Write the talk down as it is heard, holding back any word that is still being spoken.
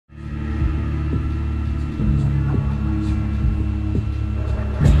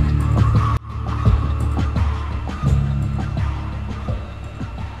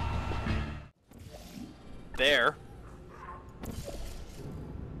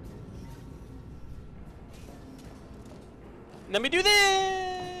Let me do this!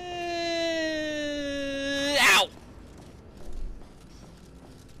 Ow!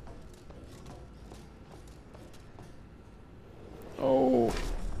 Oh.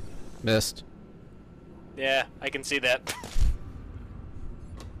 Missed. Yeah, I can see that.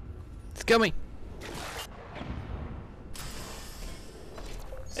 It's coming.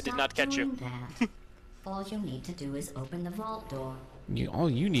 I did not catch you. That. All you need to do is open the vault door. All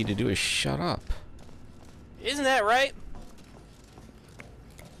you need to do is shut up. Isn't that right?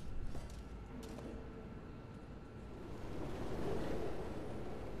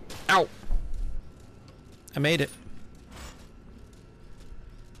 Ow! I made it.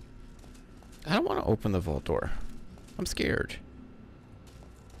 I don't want to open the vault door. I'm scared.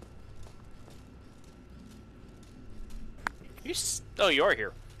 Oh, you are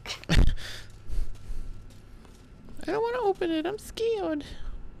here. I don't want to open it. I'm scared.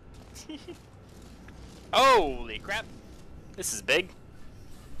 Holy crap. This is big.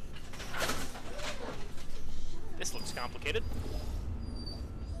 This looks complicated.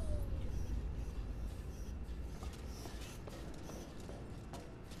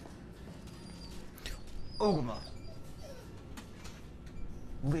 Ogma.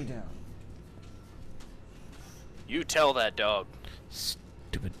 Lay down. You tell that dog.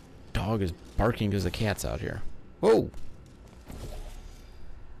 Stupid dog is barking because the cat's out here. Whoa!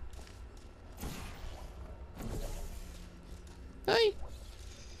 Hey!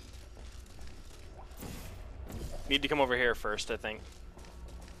 Need to come over here first, I think.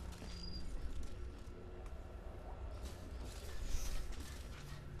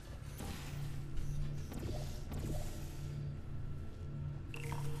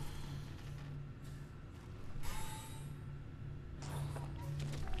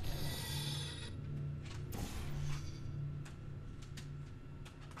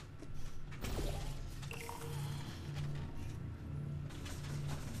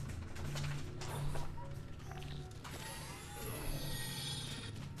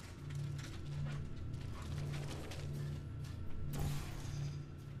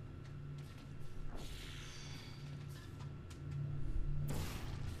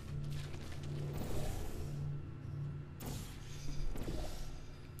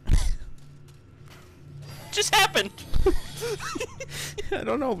 Just happened? I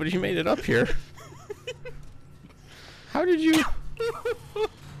don't know, but you made it up here. How did you...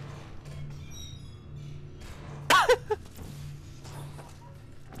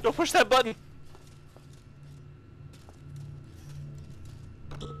 Don't push that button.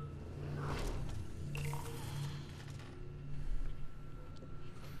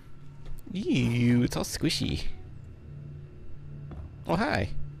 Ew, it's all squishy. Oh, hi.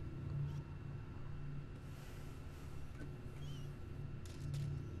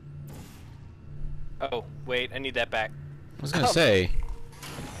 Oh, wait, I need that back. I was gonna say...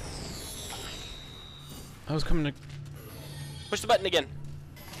 I was coming to... Push the button again.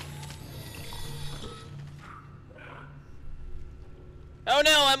 Oh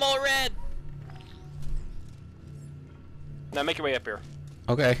no, I'm all red! Now make your way up here.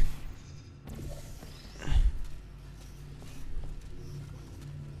 Okay.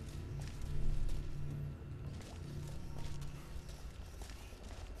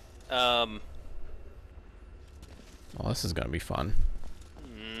 Well, this is gonna be fun.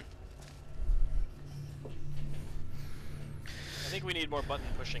 I think we need more button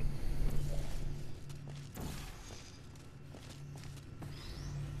pushing.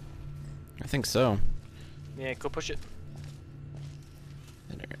 I think so. Yeah, go push it.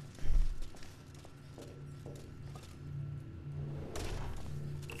 There.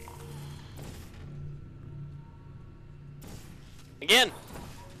 Again!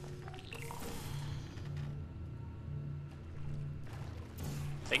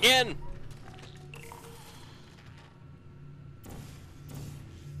 Again!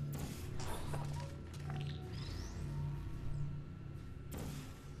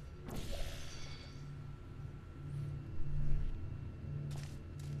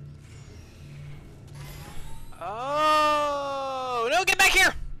 Oh no! Get back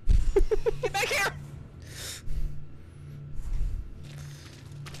here! Get back here!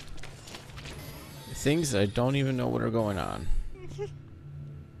 Things I don't even know what are going on.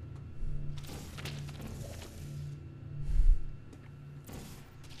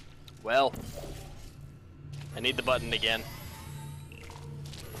 Well, I need the button again.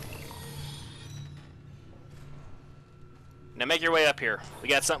 Now make your way up here. We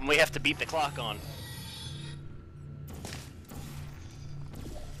got something we have to beat the clock on.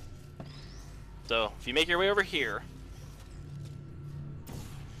 So, if you make your way over here...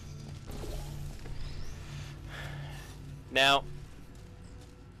 Now,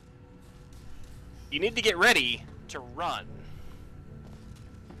 you need to get ready to run.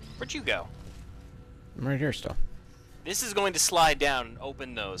 Where'd you go? I'm right here still. This is going to slide down and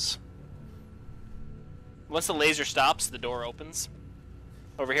open those. Once the laser stops, the door opens.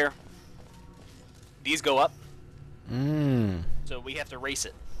 Over here. These go up. Mmm. So we have to race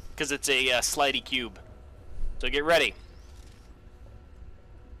it. Because it's a slidey cube. So get ready.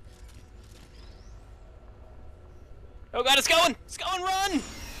 Oh god, it's going! It's going, run!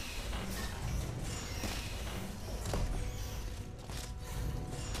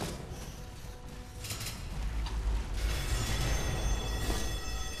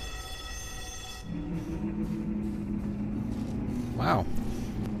 Wow.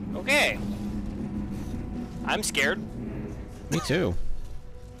 Okay. I'm scared. Me too.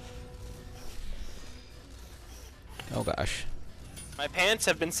 Oh gosh. My pants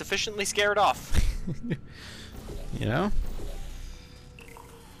have been sufficiently scared off. You know?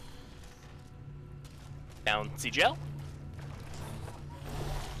 Bouncy gel.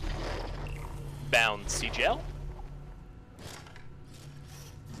 Bouncy gel.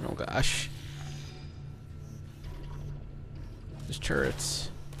 Oh gosh. There's turrets.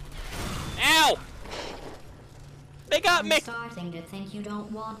 Ow! They got me! I'm starting to think you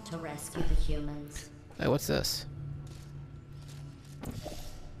don't want to rescue the humans. Hey, what's this?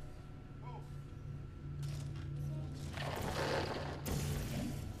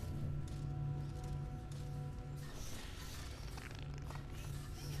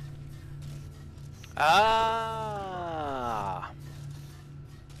 Ah.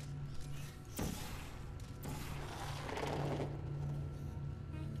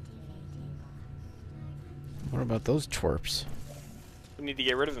 What about those twerps? We need to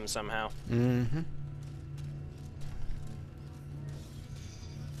get rid of him somehow. Mm-hmm.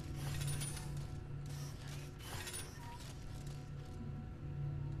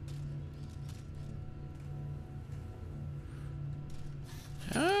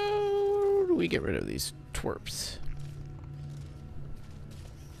 How do we get rid of these twerps?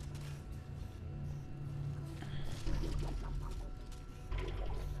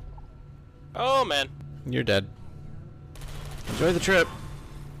 Oh man. You're dead. Enjoy the trip.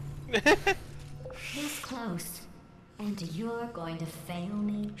 This close, and you're going to fail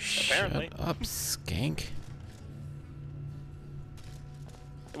me? Apparently. Shut up, skank.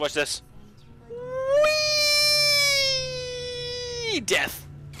 Watch this. Whee! Death.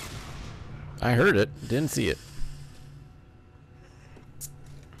 I heard it, didn't see it.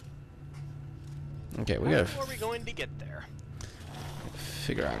 Okay, we gotta How are we going to get there?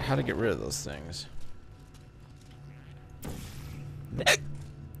 figure out how to get rid of those things.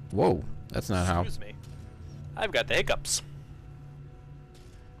 Whoa, that's not how. Excuse me. I've got the hiccups.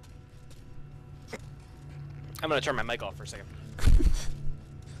 I'm gonna turn my mic off for a second.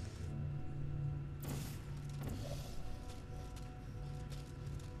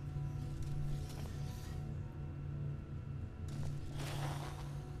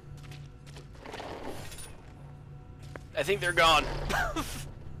 I think they're gone.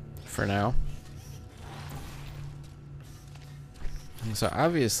 For now. So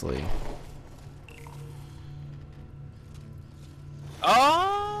obviously,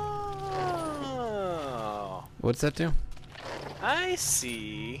 oh, what's that do? I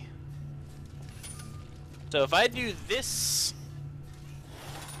see. So if I do this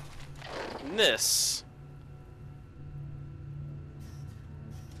and this,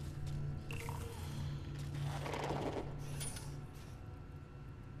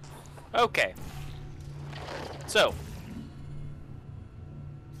 okay. So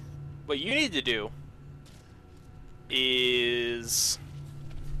what you need to do is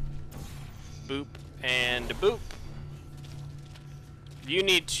boop and boop. You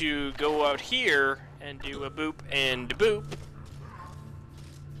need to go out here and do a boop and boop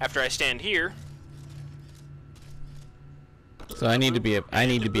after I stand here. So I need to be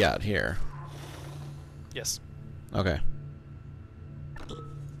out here. Yes. Okay.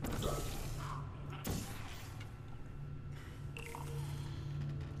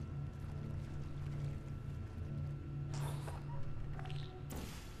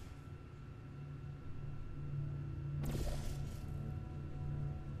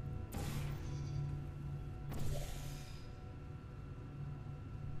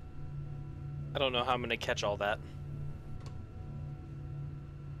 I don't know how I'm gonna catch all that.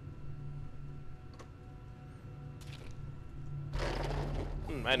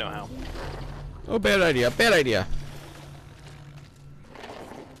 I know how. Oh, bad idea, bad idea.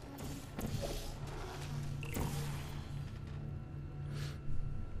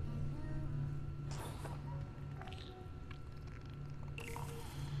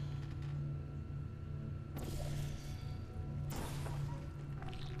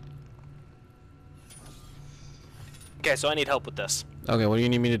 Okay, so I need help with this. Okay, what do you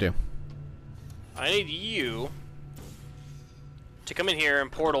need me to do? I need you to come in here and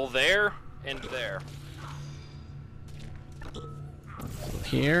portal there and there.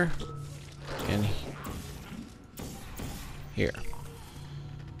 Here and here.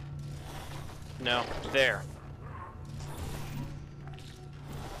 No, there.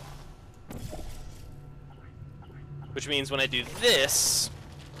 Which means when I do this,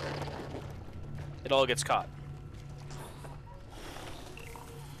 it all gets caught.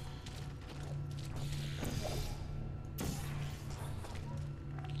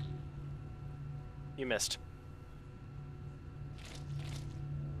 You missed.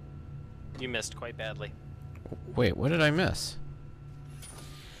 You missed quite badly. Wait, what did I miss?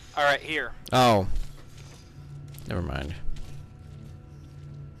 Alright, here. Oh. Never mind.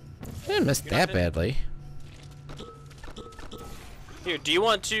 I didn't miss You're that not badly. Here, do you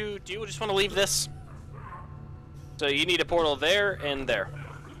just want to leave this? So you need a portal there and there.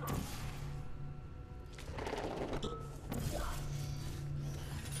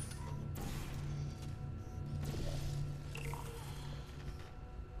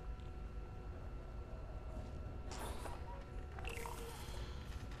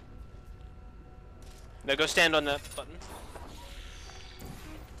 Now go stand on that button.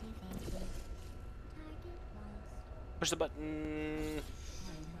 Push the button.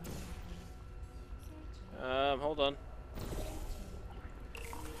 Hold on.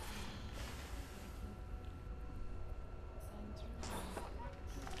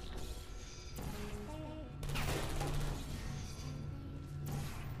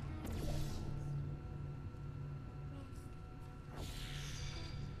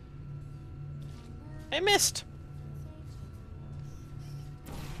 I missed.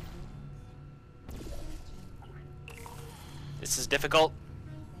 This is difficult.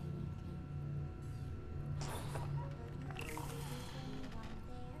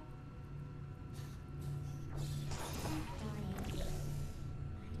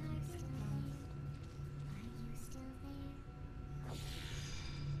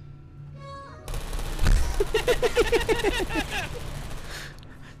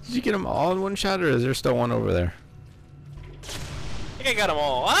 Did you get them all in one shot, or is there still one over there? I think I got them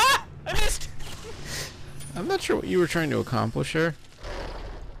all. Ah! I missed! I'm not sure what you were trying to accomplish here.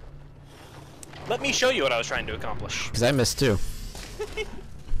 Let me show you what I was trying to accomplish. Because I missed too.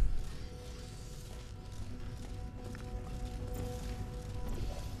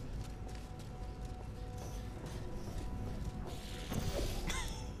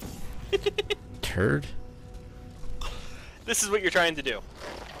 Turd. This is what you're trying to do.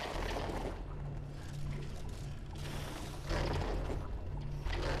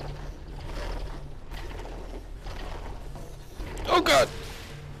 Oh god!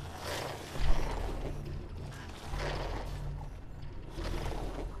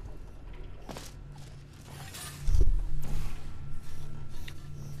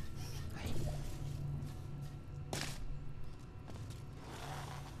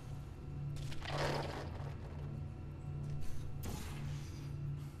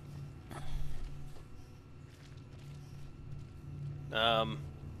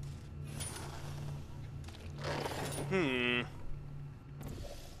 Hmm.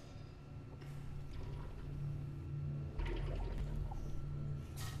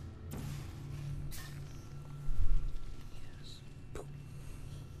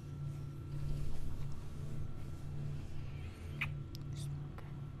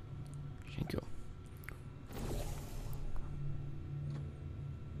 Thank you.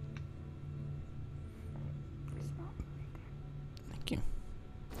 Thank you.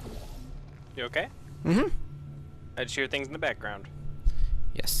 You okay? Mm-hmm. I just hear things in the background.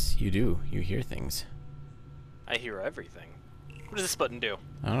 Yes, you do. You hear things. I hear everything. What does this button do?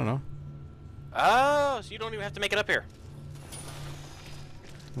 I don't know. Oh, so you don't even have to make it up here.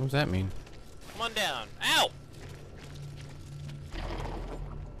 What does that mean? Come on down. Ow!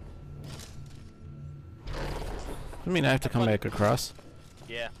 I mean, I have to come back across.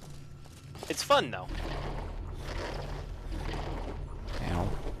 Yeah. It's fun, though. Ow.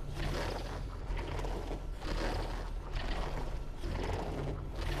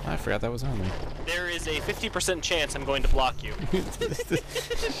 I forgot that was on me. There is a 50% chance I'm going to block you.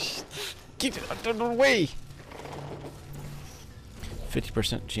 Keep it out of the way!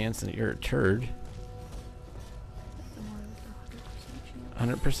 50% chance that you're a turd.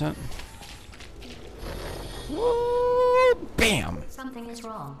 100%? Woo! Bam! Something is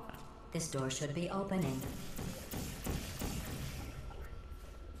wrong. This door should be opening.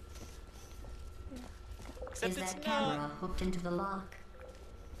 Except Is it's that not. camera hooked into the lock?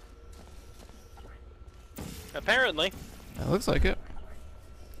 Apparently. That looks like it.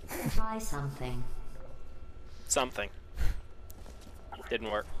 Try something. Something. Didn't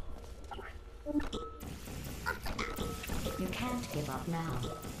work. You can't give up now.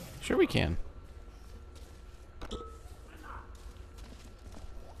 Sure we can.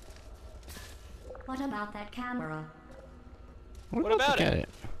 What about that camera? What about look it? at it?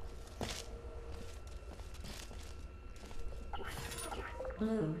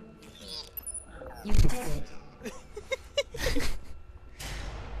 Blue. You did it.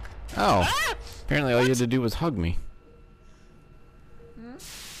 Oh. Ah! Apparently all you had to do was hug me.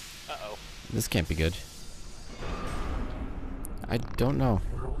 Uh-oh. This can't be good. I don't know.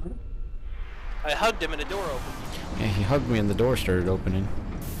 I hugged him and a door opened. Yeah, he hugged me and the door started opening.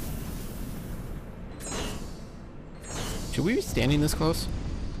 Should we be standing this close?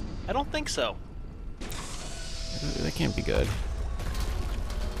 I don't think so. That can't be good.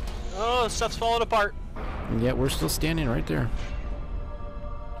 Oh, stuff's falling apart. And yet we're still standing right there.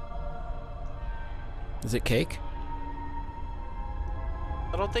 Is it cake?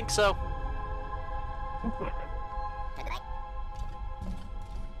 I don't think so.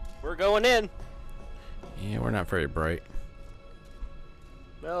 We're going in. Yeah, we're not very bright.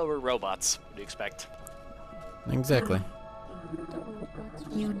 Well, we're robots. What do you expect? Exactly.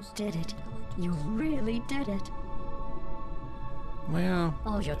 You did it. You really did it. Well,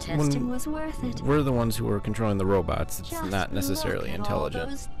 All your testing was worth it. we're the ones who are controlling the robots. It's Just not necessarily look at intelligent. all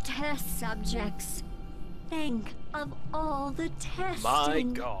those test subjects. Think of all the testing. My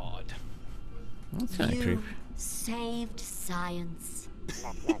God. That's kind of You creepy. saved science.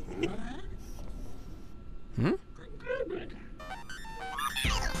 Hmm?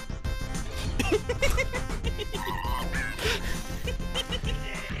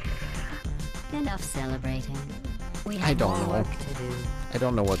 Enough celebrating. We have I don't more know. work to do. I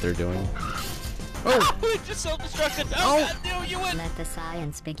don't know what they're doing. Oh! It just self-destructed. Oh! God, no, you went. Let the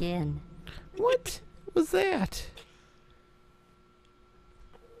science begin. What was that?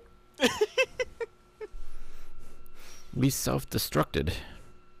 We self-destructed.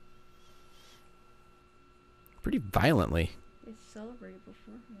 Pretty violently. They celebrated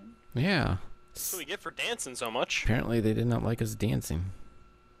beforehand. Yeah. That's what we get for dancing so much. Apparently they did not like us dancing.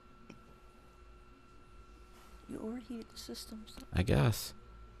 You overheated the system. So I guess.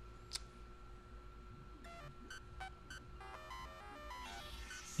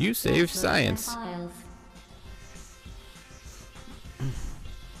 You saved Search their science. files.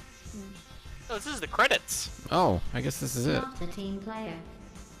 Oh, this is the credits. Oh, I guess this is it. Not a team player.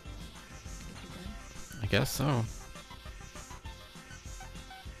 I guess so.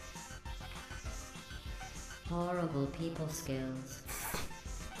 Horrible people skills.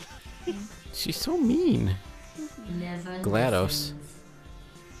 She's so mean. Never GLaDOS. listens.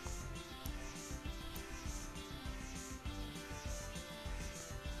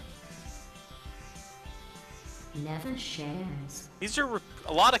 Never shares. These are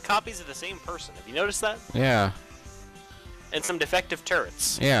a lot of copies of the same person. Have you noticed that? Yeah. And some defective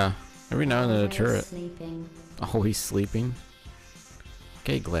turrets. Yeah. Every now and then a Always turret. sleeping. Always sleeping.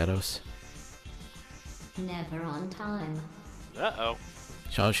 Okay, GLaDOS. Never on time. Uh-oh.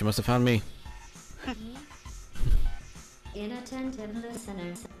 She must have found me. Inattentive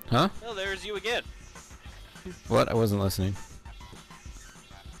listeners. Huh? Oh, there's you again. What? I wasn't listening.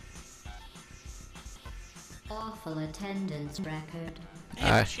 Awful attendance record.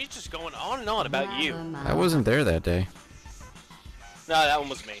 Man, she's just going on and on about you. I wasn't there that day. No, that one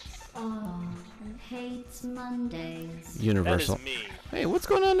was me. Oh, hates Mondays. Universal. That is me. Hey, what's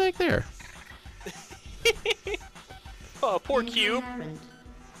going on back there? Oh, poor Cube. Incoherent.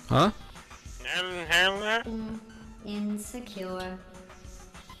 Huh? Insecure.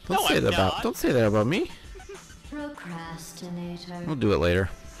 Don't No, say I'm that about. not. Don't say that about me. Procrastinator. We'll do it later.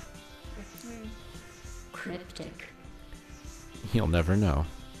 Cryptic. You'll never know.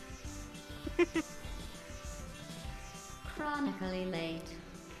 Chronically late.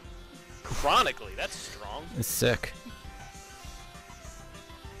 Chronically, that's strong. It's sick.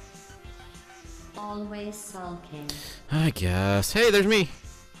 Always sulking. I guess. Hey, there's me.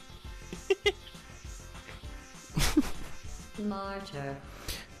 Martyr.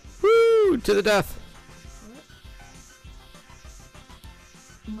 Woo! To the death.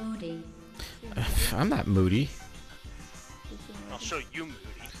 Moody. I'm not moody. I'll show you, Moody.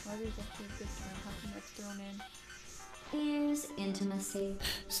 why there's actually a good term. How come that's thrown in? Here's intimacy.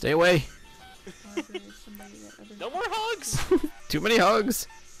 Stay away. Why there's somebody that other No more hugs. Too many hugs.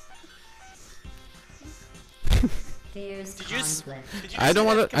 Fears Did you s- conflict. Did you I just don't see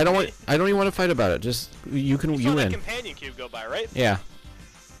want that to. I don't want. companion- I don't even want to fight about it. Just you can. You saw You that win. companion cube go by, right? Yeah.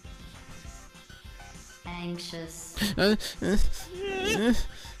 Anxious.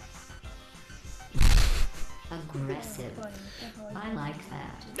 Aggressive. I like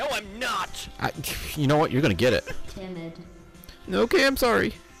that. No, I'm not. You know what? You're gonna get it. Timid. Okay, I'm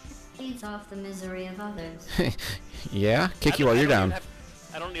sorry. Feeds off the misery of others. Yeah, kick you while you're down.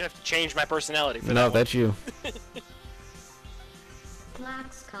 I don't even have to change my personality for that. No, one. that's you.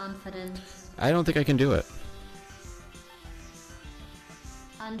 Lacks confidence. I don't think I can do it.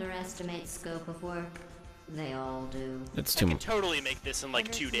 Underestimates scope of work. They all do. It's I too can much. totally make this in like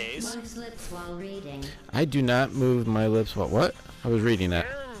 2 days. Moves lips while reading. I do not move my lips. What? I was reading that.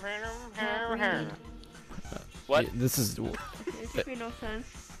 Can't read. What? This is It made no sense.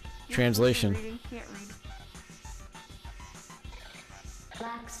 translation. Reading, can't read.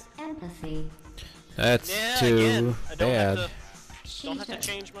 Lacks empathy. That's Yeah, too again, I bad. don't have to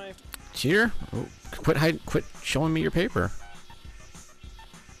change my. Cheater! Oh, quit showing me your paper.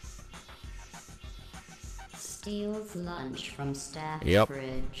 Steals lunch from staff Yep.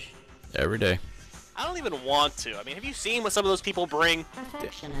 fridge. Every day. I don't even want to. I mean, have you seen what some of those people bring?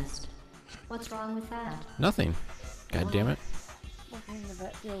 Perfectionist. What's wrong with that? Nothing. God damn it. Working in the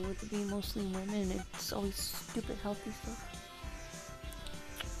vet field with it being mostly women, it's always stupid healthy stuff.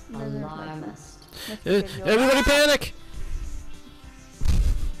 And then there's, like, Alarmist. next video. Everybody panic!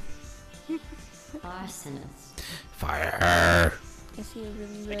 Arsonist. Fire! Is he a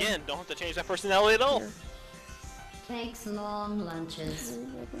really red? Again, don't have to change my personality at all. Here. Takes long lunches. Really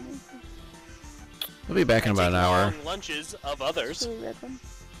red one. We'll be back in about an hour. Long lunches of others. Really red one.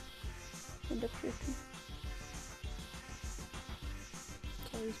 And up here too.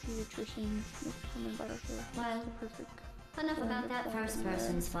 Kelly's pediatrician. Comment about her. Well, Perfect. enough about that first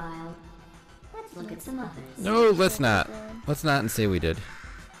person's file. Let's look at some others. No, let's not. Let's not and say we did.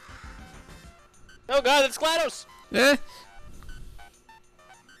 Oh god, it's GLaDOS! Eh?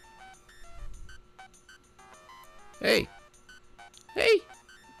 Hey! Hey!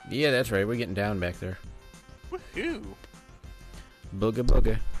 Yeah, that's right. We're getting down back there. Woohoo! Booga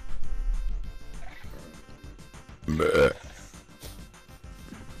booga.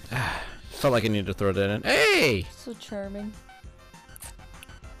 Felt like I needed to throw that in. Hey! So charming.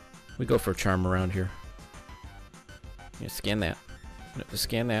 We go for charm around here. Yeah, scan that. No,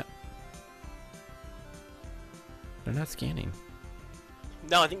 scan that. They're not scanning.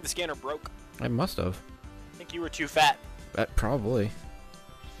 No, I think the scanner broke. I must have. I think you were too fat. Probably.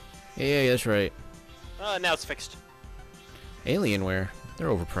 Yeah, that's right. Now it's fixed. Alienware. They're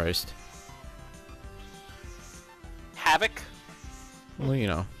overpriced. Havoc? Well, you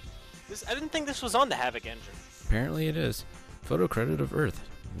know. I didn't think this was on the Havoc engine. Apparently it is. Photo credit of Earth.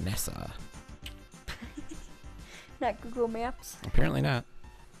 NASA. Not Google Maps. Apparently not.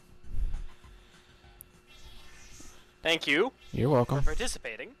 Thank you You're for welcome.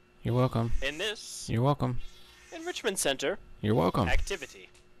 participating You're welcome. in this You're welcome. Enrichment Center You're welcome. activity.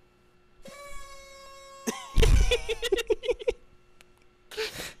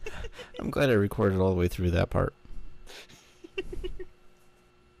 I'm glad I recorded all the way through that part.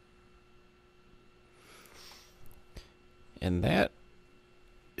 And that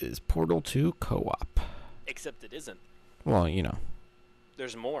is Portal 2 Co-op. Except it isn't. Well, you know.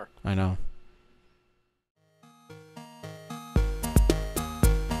 There's more. I know.